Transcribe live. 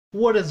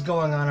What is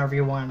going on,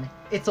 everyone?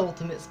 It's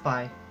Ultimate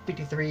Spy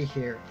 53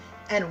 here,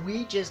 and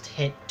we just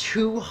hit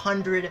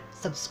 200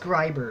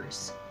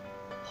 subscribers.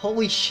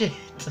 Holy shit.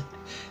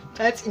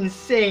 That's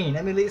insane.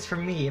 I mean, at least for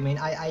me. I mean,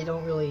 I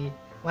don't really...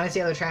 When I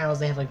see other channels,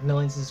 they have like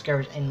millions of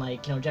subscribers, and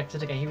like, you know,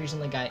 Jacksepticeye, he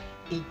recently got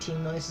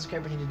 18 million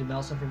subscribers. He did a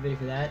milestone for a video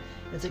for that.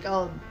 And it's like,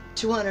 oh,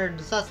 200,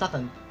 that's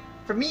nothing.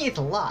 For me, it's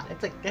a lot.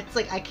 It's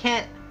like I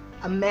can't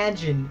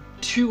imagine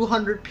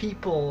 200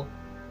 people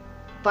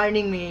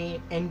finding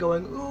me and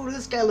going, ooh,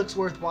 this guy looks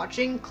worth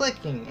watching,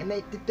 clicking, and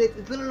they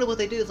literally what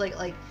they do is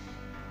like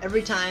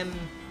every time,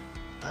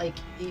 like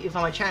if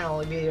on my channel,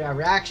 maybe a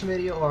reaction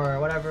video or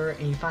whatever,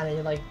 and you find it,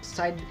 you like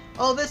decide,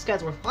 oh, this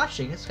guy's worth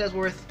watching, this guy's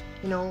worth,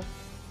 you know,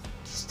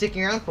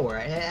 sticking around for,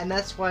 and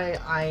that's why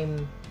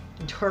I'm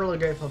eternally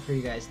grateful for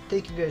you guys.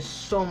 Thank you guys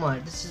so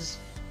much. This is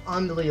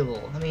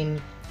unbelievable. I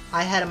mean,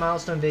 I had a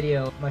milestone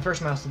video, my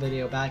first milestone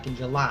video back in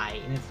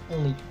July, and it's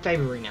only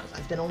February now. So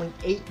it's been only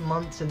 8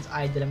 months since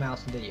I did a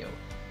milestone video.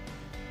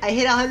 I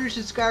hit 100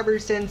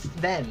 subscribers since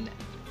then.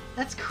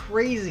 That's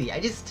crazy. I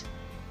don't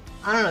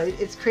know,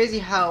 it's crazy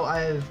how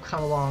I've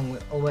come along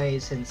a way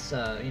since,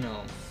 you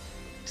know,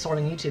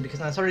 starting YouTube. Because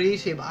when I started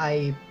YouTube,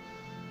 I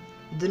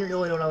didn't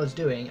really know what I was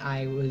doing.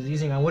 I was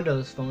using my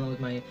Windows phone. It was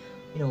my,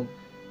 you know,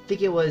 I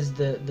think it was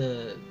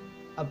a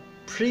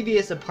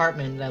previous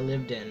apartment that I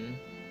lived in.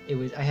 It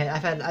was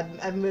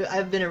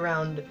I've been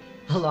around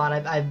a lot.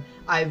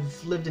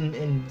 I've lived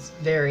in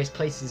various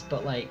places,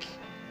 but like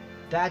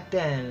back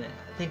then,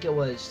 I think it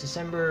was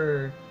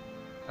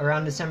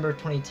around December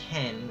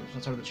 2010, when I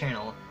started the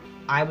channel.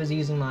 I was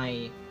using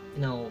my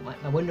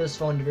my Windows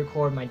phone to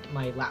record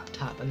my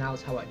laptop, and that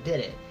was how I did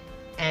it.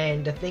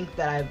 And to think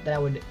that I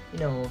would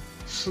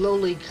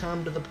slowly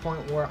come to the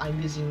point where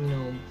I'm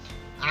using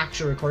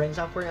actual recording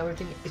software and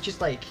everything, it's just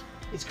like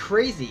it's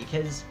crazy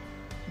because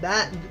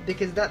that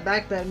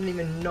back then I didn't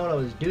even know what I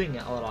was doing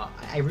a lot.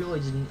 I really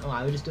didn't know.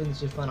 I was just doing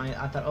this for fun.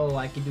 I thought, oh,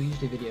 I could do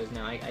YouTube videos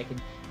now. I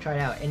could try it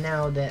out. And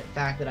now that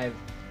fact that I've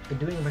been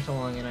doing it for so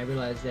long, and I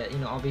realize that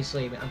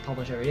obviously I'm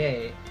published every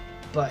day,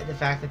 but the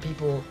fact that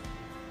people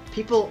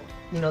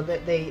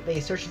that they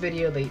search a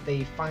video,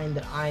 they find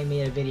that I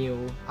made a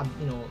video,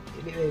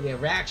 a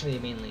reaction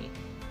video mainly,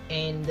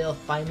 and they'll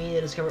find me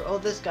and discover, oh,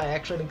 this guy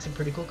actually makes some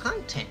pretty cool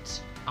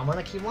content. I'm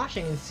gonna keep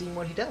watching and seeing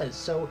what he does.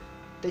 So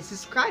they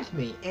subscribe to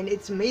me, and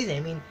it's amazing. I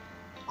mean,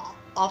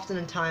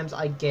 oftentimes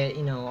I get,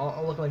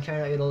 I'll look at my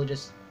channel, it'll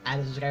just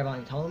add a subscriber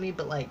line telling me,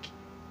 but like,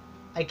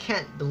 I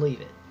can't believe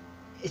it.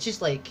 It's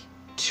just like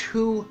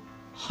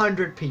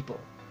 200 people.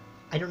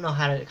 I don't know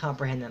how to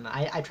comprehend them.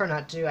 I try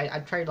not to. I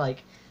tried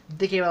like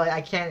thinking about like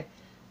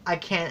I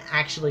can't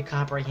actually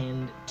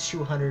comprehend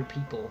 200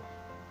 people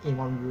in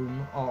one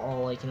room,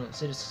 all like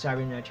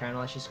subscribing to my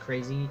channel. It's just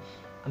crazy.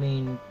 I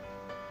mean,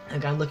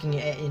 like I'm looking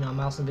at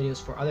milestone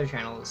videos for other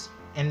channels,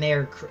 and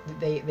they're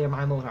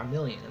mine over a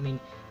million. I mean,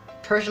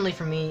 personally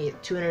for me,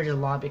 200 is a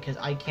lot because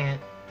I can't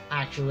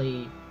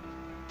actually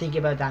think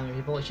about that many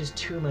people. It's just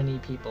too many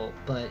people.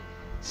 But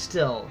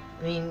still,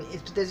 I mean,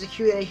 there's a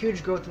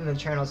huge growth in the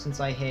channel since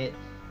I hit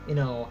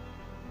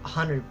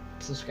 100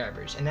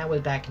 subscribers, and that was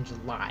back in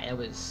July. It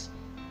was,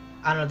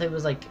 I don't know, it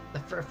was like the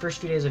first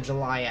few days of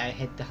July I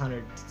hit the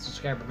 100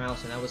 subscriber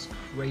milestone. That was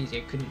crazy.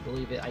 I couldn't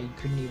believe it. I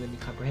couldn't even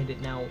comprehend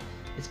it. Now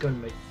it's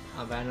going to be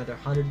about another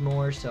 100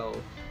 more,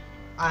 so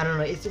I don't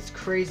know, it's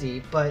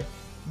crazy. But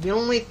the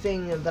only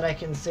thing that I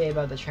can say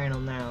about the channel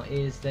now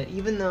is that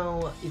even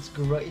though it's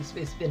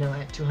been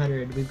at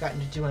 200, we've gotten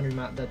to 200,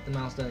 the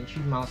milestone,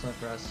 huge milestone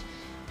for us,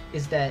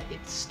 is that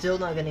it's still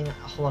not getting a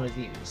whole lot of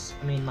views.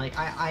 I mean, like,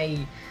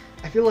 I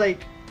feel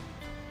like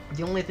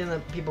the only thing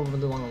that people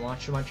really want to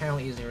watch from my channel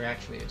is the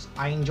reaction videos.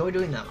 I enjoy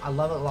doing them. I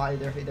love it a lot.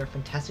 They're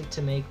fantastic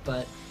to make,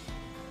 but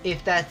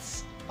if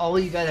that's all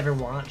you guys ever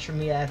watch from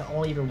me, that's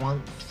all you ever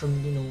want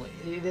from,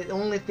 the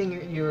only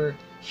thing you're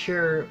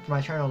here for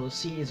my channel to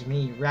see is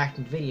me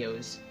reacting to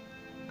videos,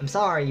 I'm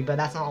sorry, but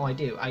that's not all I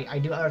do. I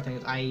do other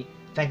things. In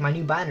fact, my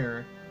new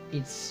banner,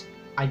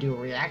 I do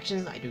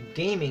reactions, I do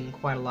gaming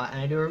quite a lot, and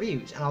I do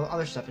reviews, and all the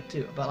other stuff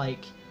too. But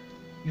like,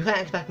 you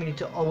can't expect me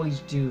to always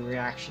do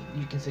reaction.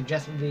 You can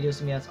suggest videos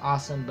to me, that's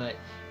awesome, but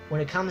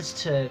when it comes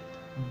to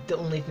the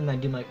only thing that I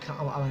do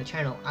on my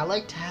channel, I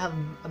like to have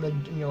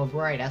a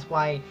variety. That's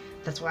why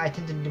I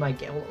tend to do my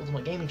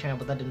Ultimate Gaming channel,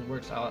 but that didn't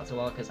work so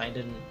well because I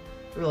didn't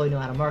really know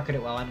how to market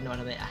it well. I didn't know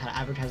how to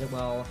advertise it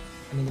well.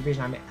 I mean, the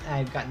reason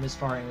I've gotten this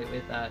far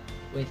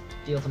with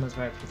the Ultimate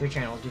Spy 53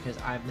 channel is because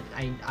I've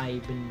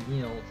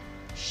been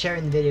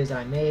sharing the videos that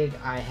I make.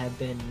 I have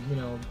been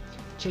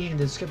changing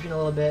the description a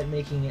little bit,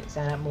 making it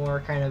stand out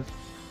more. Kind of,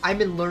 I've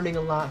been learning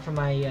a lot from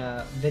my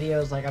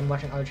videos. Like, I'm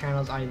watching other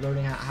channels, I'm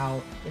learning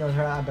how to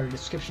have a better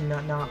description.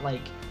 Not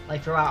like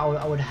for a while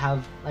I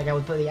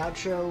would put the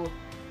outro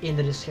in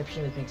the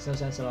description. It makes no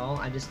sense at all.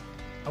 I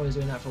was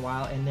doing that for a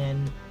while, and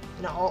then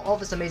all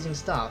this amazing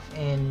stuff,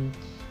 and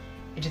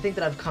to think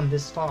that I've come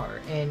this far,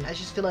 and I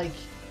just feel like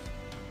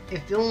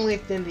if the only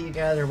thing that you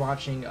guys are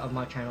watching of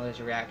my channel is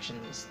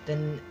reactions,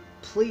 then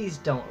please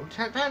don't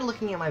try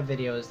looking at my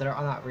videos that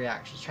are not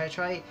reactions.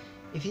 Try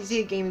if you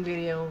see a gaming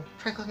video,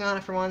 try clicking on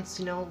it for once.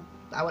 You know,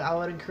 I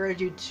would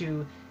encourage you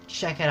to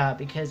check it out,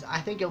 because I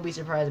think you'll be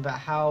surprised about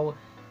how,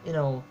 you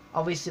know,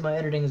 obviously my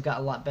editing has got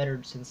a lot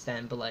better since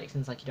then, but like,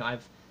 since like, you know,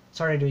 I've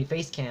started doing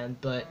face cam,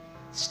 but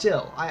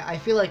still, I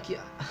feel like,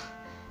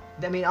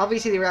 I mean,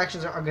 obviously the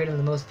reactions are getting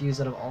the most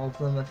views out of all of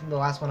them. I think the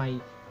last one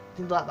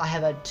I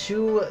have had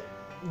two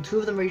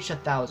of them reached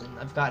 1,000.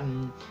 I've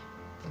gotten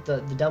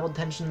the double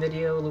tension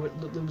video,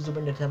 Lube's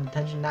double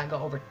tension, that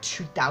got over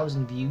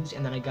 2,000 views,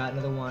 and then I got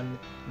another one,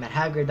 Matt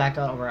Haggard, that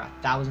got over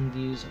 1,000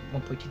 views,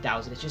 1.2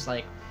 thousand. It's just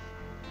like,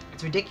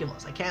 it's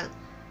ridiculous. I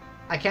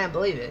can't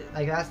believe it.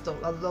 Like,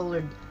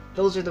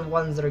 those are the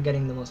ones that are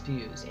getting the most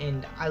views,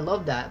 and I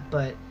love that.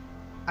 But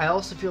I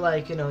also feel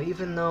like, you know,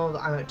 even though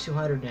I'm at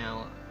 200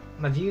 now,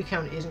 my view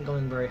count isn't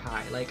going very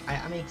high. Like,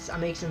 I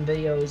make some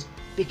videos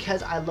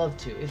because I love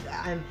to.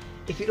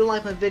 If you don't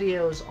like my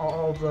videos,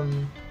 all of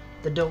them,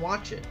 then don't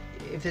watch it.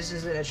 If this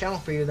isn't a channel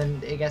for you,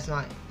 then I guess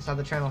it's not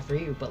the channel for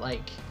you. But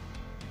like,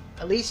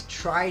 at least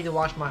try to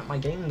watch my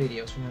gaming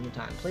videos from time to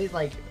time. Please,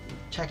 like,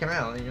 check them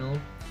out, you know.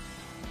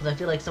 Because I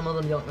feel like some of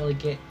them don't really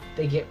get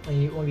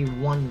maybe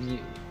one view,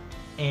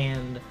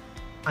 and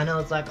I know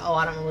it's like, oh,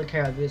 I don't really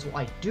care about views. Well,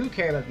 I do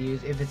care about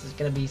views if it's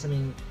gonna be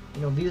something,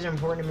 you know, views are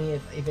important to me.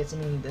 If it's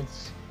something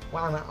that's,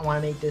 well, I want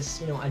to make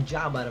this, you know, a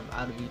job out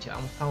of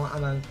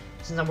YouTube.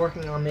 Since I'm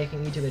working on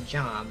making YouTube a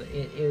job,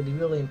 it would be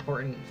really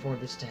important for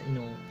this to, you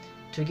know,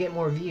 to get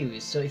more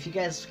views. So if you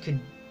guys could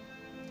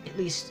at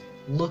least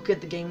look at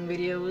the gaming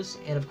videos,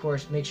 and of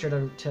course make sure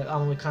to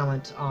only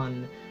comment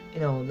on, you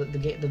know, the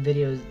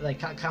videos, like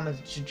comment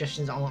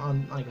suggestions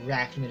on like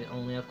reaction video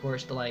only, of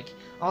course, but like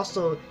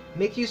also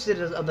make use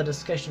of the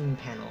discussion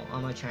panel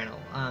on my channel.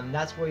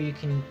 That's where you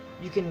can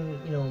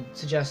you know,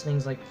 suggest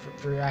things like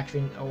for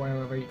reaction or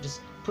whatever. You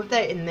just put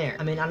that in there.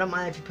 I mean, I don't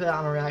mind if you put it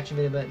on a reaction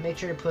video, but make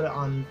sure to put it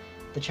on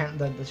the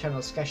channel channel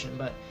discussion.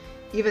 But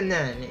even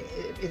then,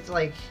 it's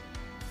like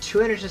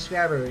 200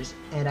 subscribers,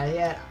 and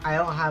I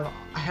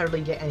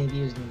hardly get any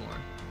views anymore.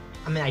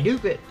 I mean, I do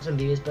get some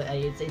views, but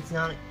it's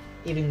not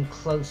even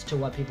close to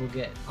what people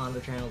get on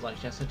their channels like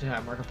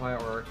Jacksepticeye,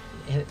 Markiplier, or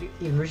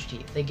even Rooster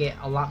Teeth. They get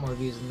a lot more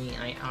views than me.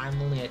 I'm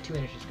only at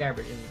 200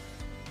 subscribers, and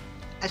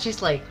it's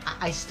just like,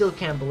 I still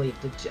can't believe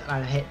that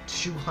I hit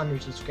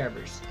 200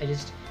 subscribers. I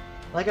just,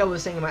 like I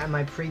was saying in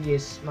my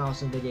previous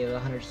milestone video, the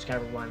 100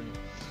 subscriber one,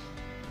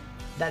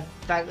 the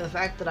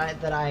fact that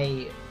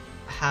I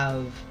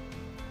have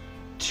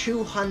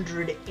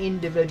 200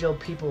 individual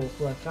people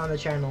who have found the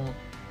channel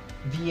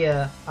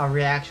via a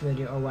reaction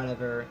video or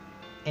whatever,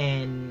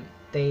 and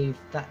they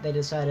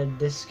decided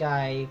this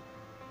guy,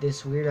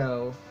 this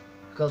weirdo,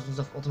 who calls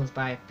himself Ultimate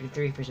Spy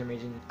 53 for some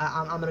reason,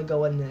 I'm gonna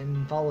go in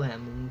and follow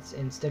him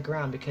and stick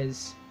around,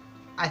 because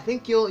I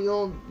think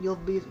you'll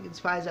be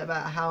surprised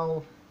about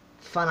how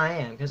fun I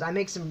am, because I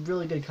make some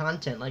really good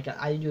content. Like,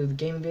 I do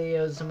gaming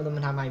videos, some of them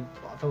have my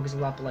focus a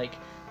lot, but like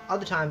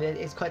other times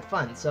it's quite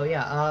fun. So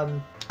yeah,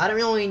 I don't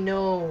really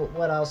know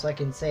what else I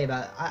can say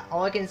about it.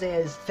 All I can say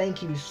is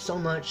thank you so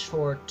much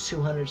for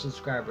 200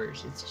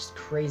 subscribers. It's just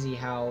crazy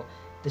how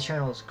the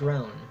channel's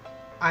grown.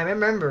 I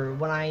remember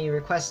when I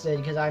requested,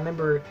 because I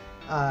remember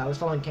I was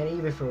following Ken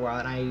Eva for a while,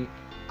 and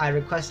I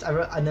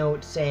wrote a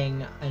note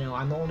saying, you know,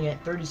 I'm only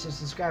at 36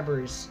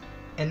 subscribers,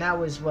 and that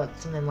was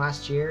sometime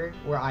last year,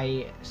 where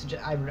I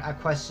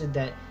requested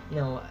that, you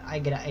know, I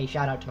get a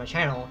shout out to my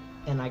channel,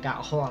 and I got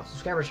a whole lot of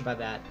subscribers by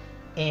that.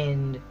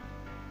 And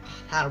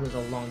that was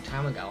a long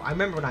time ago. I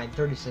remember when I had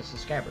 36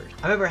 subscribers.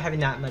 I remember having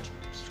that much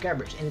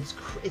subscribers, and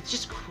it's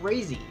just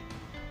crazy.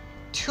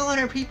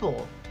 200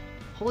 people.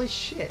 Holy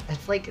shit,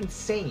 that's like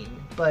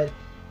insane. But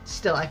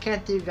still, I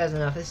can't thank you guys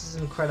enough. This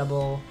is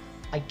incredible.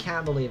 I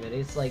can't believe it.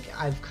 It's like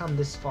I've come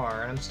this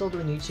far, and I'm still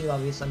doing YouTube.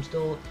 Obviously, I'm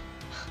still.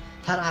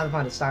 I don't have a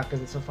plan to stop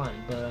because it's so fun.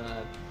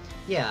 But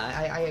yeah,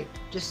 I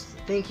just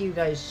thank you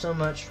guys so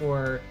much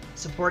for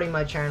supporting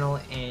my channel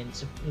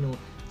and, you know,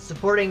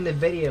 supporting the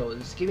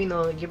videos,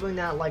 giving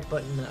that like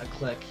button a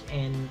click,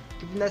 and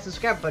giving that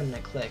subscribe button a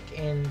click,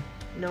 and,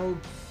 you know,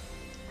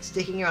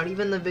 sticking around.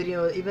 Even the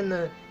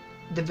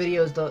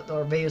videos,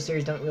 or video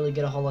series don't really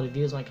get a whole lot of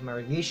views, like my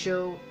review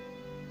show.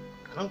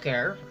 I don't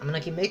care. I'm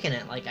gonna keep making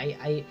it. Like,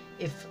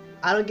 if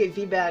I don't get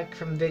feedback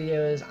from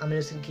videos, I'm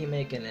just gonna keep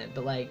making it.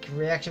 But like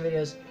reaction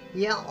videos,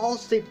 yeah,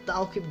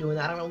 I'll keep doing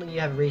that. I don't really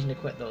have a reason to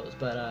quit those,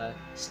 but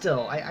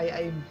still,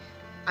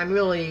 I'm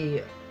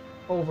really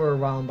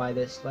overwhelmed by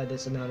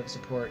this amount of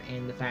support,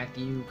 and the fact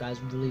that you guys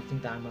really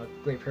think that I'm a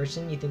great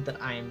person. You think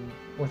that I'm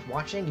worth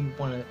watching. You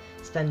want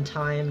to spend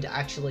time to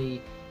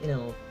actually, you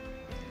know,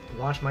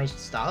 watch my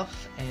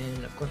stuff.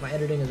 And of course, my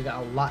editing has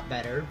got a lot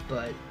better,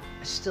 but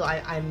still,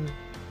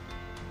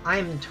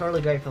 I'm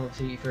totally grateful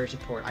for your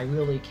support. I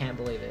really can't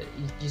believe it.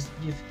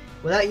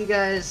 Without you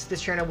guys,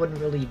 this channel wouldn't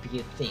really be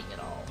a thing at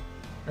all.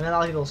 I mean, a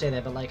lot of people say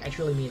that, but like, I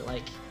truly mean it.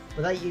 Like,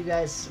 without you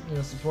guys, you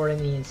know, supporting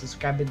me and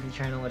subscribing to the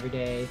channel every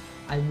day,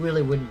 I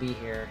really wouldn't be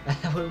here.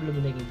 I wouldn't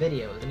be making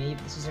videos. I mean,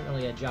 this isn't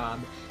really a job,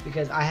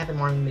 because I have been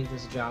wanting to make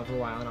this a job for a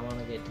while, and I want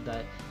to get to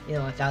the, you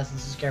know, 1,000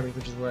 subscribers,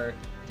 which is where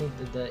I think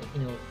that the,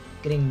 you know,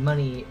 getting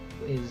money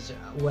is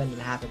when it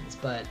happens.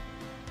 But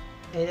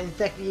And in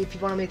fact, if you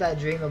want to make that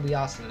dream, it'll be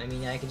awesome. I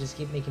mean, I could just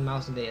keep making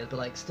milestone videos, but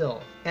like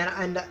still.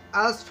 And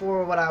as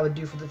for what I would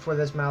do for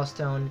this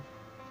milestone,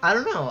 I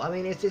don't know. I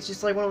mean, it's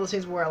just like one of those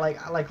things where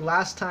like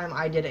last time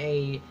I did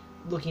a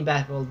looking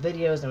back at old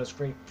videos and it was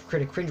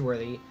pretty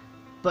cringeworthy,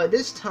 but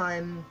this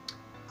time,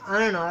 I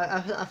don't know.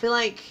 I feel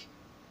like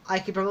I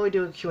could probably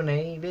do a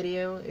Q&A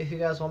video if you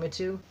guys want me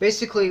to.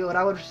 Basically, what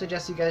I would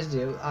suggest you guys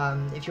do,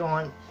 if you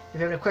have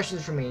any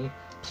questions for me,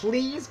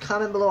 please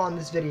comment below on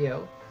this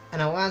video,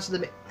 and I will answer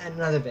them in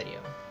another video.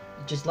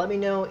 Just let me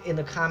know in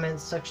the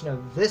comments section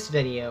of this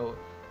video.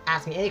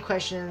 Ask me any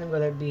question,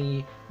 whether it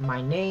be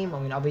my name. I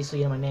mean, obviously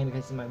you know my name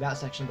because it's in my about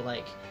section, but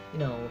like, you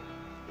know,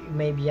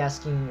 maybe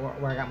asking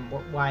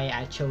why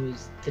I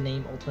chose the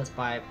name Ultimate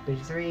Spy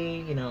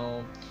 53. You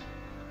know,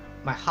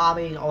 my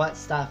hobby, all that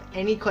stuff.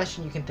 Any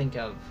question you can think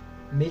of,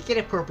 make it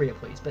appropriate,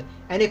 please. But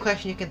any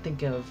question you can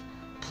think of,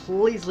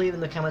 please leave in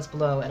the comments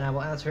below, and I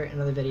will answer it in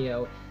another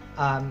video.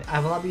 I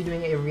will not be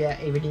doing a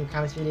reading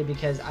comments video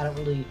because I don't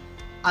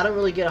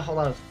really get a whole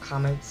lot of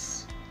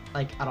comments,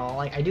 like, at all.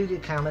 Like, I do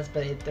get comments,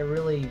 but they're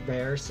really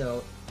rare,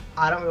 so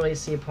I don't really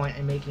see a point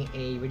in making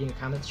a reading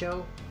comments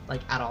show,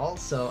 like, at all.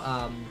 So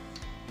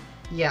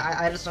yeah,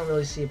 I just don't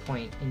really see a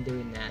point in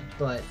doing that.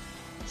 But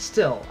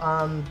still,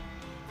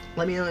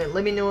 let me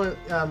know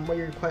what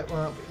your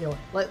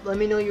let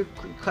me know your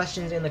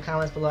questions in the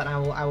comments below, and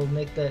I will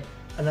make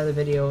another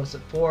video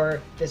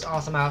for this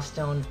awesome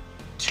milestone,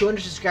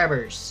 200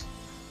 subscribers.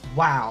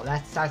 Wow,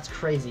 that's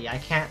crazy. I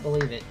can't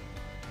believe it.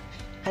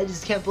 I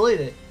just can't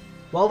believe it.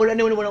 Why would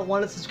anyone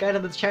want to subscribe to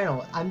this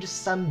channel? I'm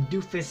just some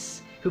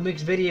doofus who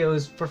makes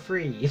videos for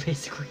free,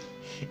 basically,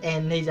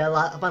 and he's had a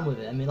lot of fun with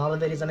it. I mean, all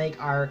the videos I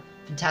make are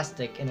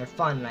fantastic and they're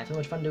fun, and I have so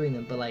much fun doing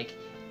them. But like,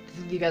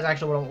 if you guys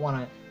actually want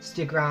to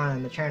stick around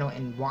on the channel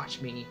and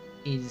watch me,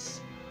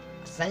 is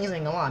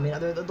saying a lot. I mean,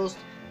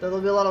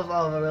 there'll be a lot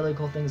of really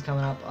cool things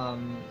coming up.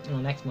 You know,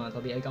 next month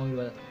I'll be going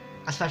to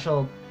a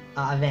special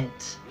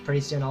event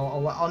pretty soon.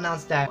 I'll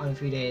announce that in a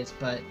few days.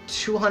 But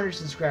 200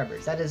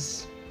 subscribers,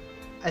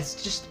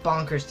 it's just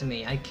bonkers to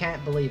me. I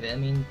can't believe it. I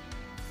mean,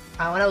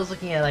 when I was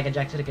looking at like a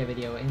Jacksepticeye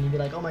video, and you'd be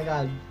like, oh my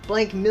god,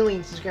 blank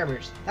million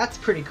subscribers, that's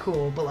pretty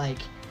cool. But like,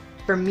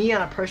 for me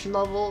on a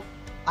personal level,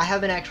 I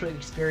haven't actually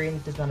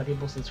experienced this amount of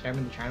people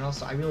subscribing to the channel,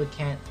 so I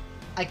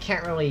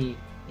can't really,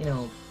 you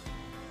know,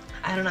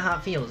 I don't know how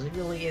it feels. It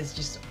really is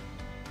just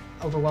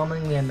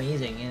overwhelmingly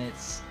amazing, and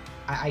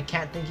I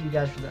can't thank you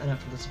guys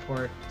enough for the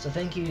support. So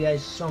thank you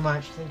guys so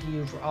much. Thank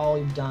you for all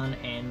you've done,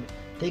 and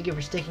thank you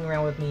for sticking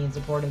around with me and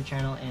supporting the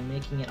channel and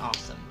making it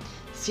awesome.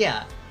 So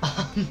yeah,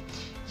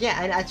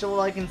 yeah, and that's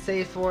all I can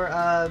say for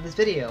this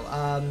video.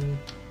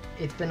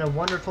 It's been a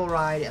wonderful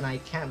ride, and I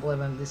can't believe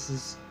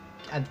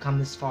I've come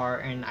this far,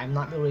 and I'm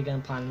not really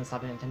gonna plan on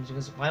stopping anytime soon,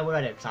 because why would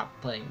I stop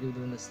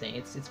doing this thing?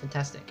 It's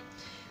fantastic.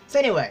 So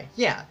anyway,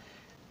 yeah,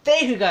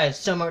 thank you guys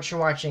so much for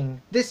watching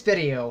this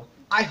video.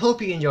 I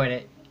hope you enjoyed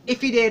it.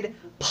 If you did,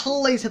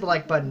 please hit the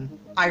like button.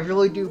 I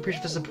really do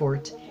appreciate the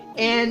support.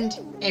 And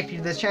if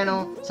you're to this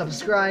channel,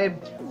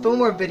 subscribe for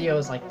more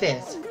videos like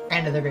this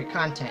and other great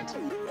content.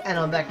 And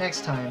I'll be back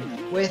next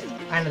time with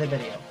another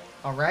video.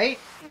 Alright?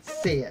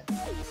 See ya.